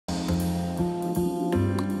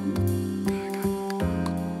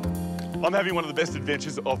I'm having one of the best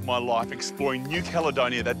adventures of my life exploring New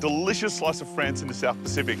Caledonia, that delicious slice of France in the South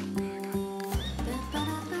Pacific.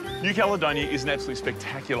 New Caledonia is an absolutely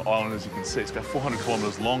spectacular island, as you can see. It's about 400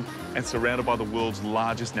 kilometres long and surrounded by the world's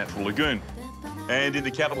largest natural lagoon. And in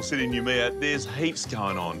the capital city, Nouméa, there's heaps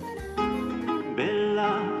going on.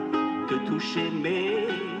 Bella, te toucher mais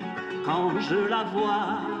quand je la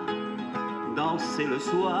vois danser le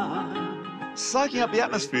soir. Soaking up the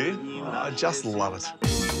atmosphere, I just love it.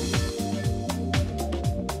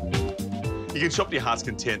 You can shop to your heart's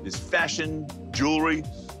content. There's fashion, jewellery.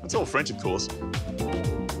 It's all French, of course.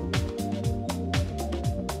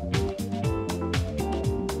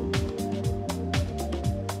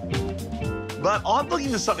 But I'm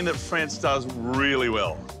looking for something that France does really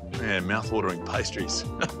well. Man, mouth-watering pastries.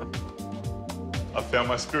 I found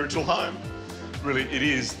my spiritual home. Really, it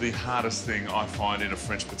is the hardest thing I find in a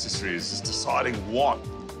French patisserie is just deciding what.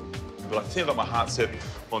 But I think I've got my heart set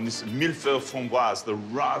on this millefeuille framboise, the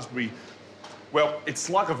raspberry. Well, it's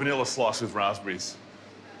like a vanilla slice with raspberries.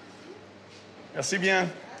 Merci bien.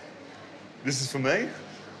 This is for me.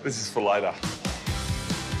 This is for later.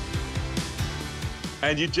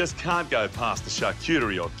 And you just can't go past the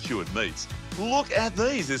charcuterie or cured meats. Look at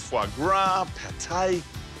these. There's foie gras, pâté.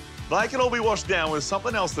 They can all be washed down with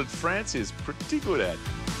something else that France is pretty good at.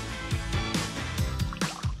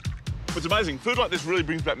 It's amazing. Food like this really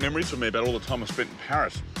brings back memories for me about all the time I spent in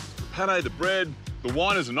Paris. The pâté, the bread, the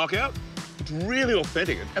wine is a knockout. It's really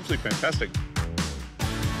authentic and absolutely fantastic.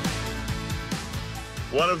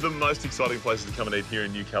 One of the most exciting places to come and eat here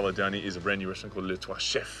in New Caledonia is a brand new restaurant called Les Trois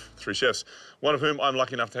Chefs, 3 chefs, one of whom I'm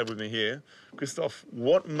lucky enough to have with me here. Christophe,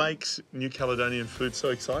 what makes New Caledonian food so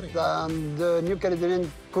exciting? The New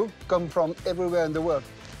Caledonian cook come from everywhere in the world,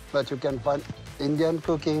 but you can find Indian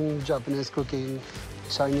cooking, Japanese cooking,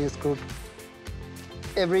 Chinese cook.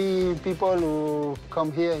 Every people who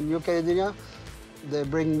come here in New Caledonia, they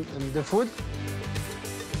bring the food.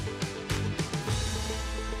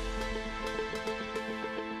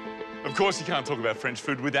 Of course, you can't talk about French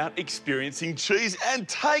food without experiencing cheese. And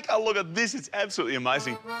take a look at this. It's absolutely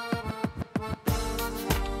amazing.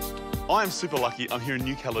 I am super lucky. I'm here in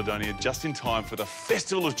New Caledonia just in time for the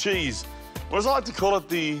Festival of Cheese, or as I like to call it,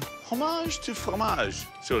 the homage to fromage.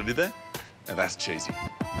 See what I did there? Now that's cheesy.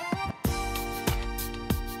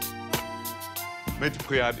 Maître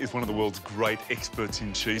Priard is one of the world's great experts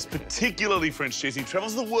in cheese, particularly French cheese. He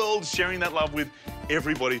travels the world sharing that love with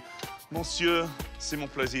everybody. Monsieur, c'est mon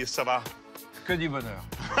plaisir, ça va? Que du bonheur.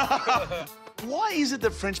 Why is it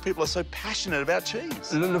that French people are so passionate about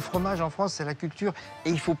cheese? Le fromage en France, c'est la culture et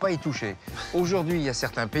il ne faut pas y toucher. Aujourd'hui, il y a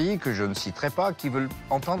certains pays que je ne citerai pas qui veulent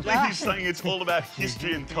entendre... He's saying it's all about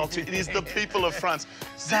history and culture. It is the people of France.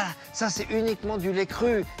 Ça c'est uniquement du lait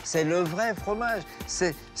cru. C'est le vrai fromage.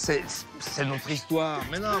 C'est notre histoire.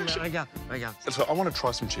 Mais non, mais regarde, regarde. So I want to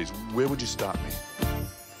try some cheese. Where would you start me?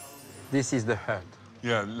 This is the heart.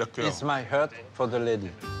 Yeah, le cœur. It's my heart for the lady.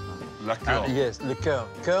 Le cœur. Yes, le cœur.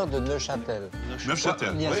 Cœur de Neuchâtel.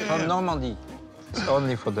 Neuchâtel. Yes, yeah. from Normandy. It's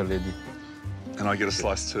only for the lady. And I get a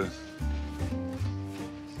slice too.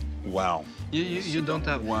 Wow. You don't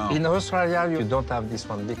have... Wow. In Australia, you don't have this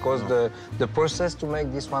one because the process to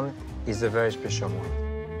make this one is a very special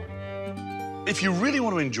one. If you really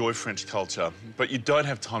want to enjoy French culture, but you don't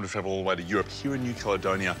have time to travel all the way to Europe, here in New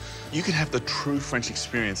Caledonia, you can have the true French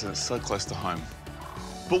experience, and it's so close to home.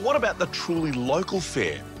 But what about the truly local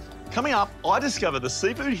fare? Coming up, I discovered the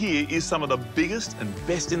seafood here is some of the biggest and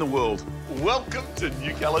best in the world. Welcome to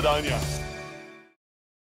New Caledonia.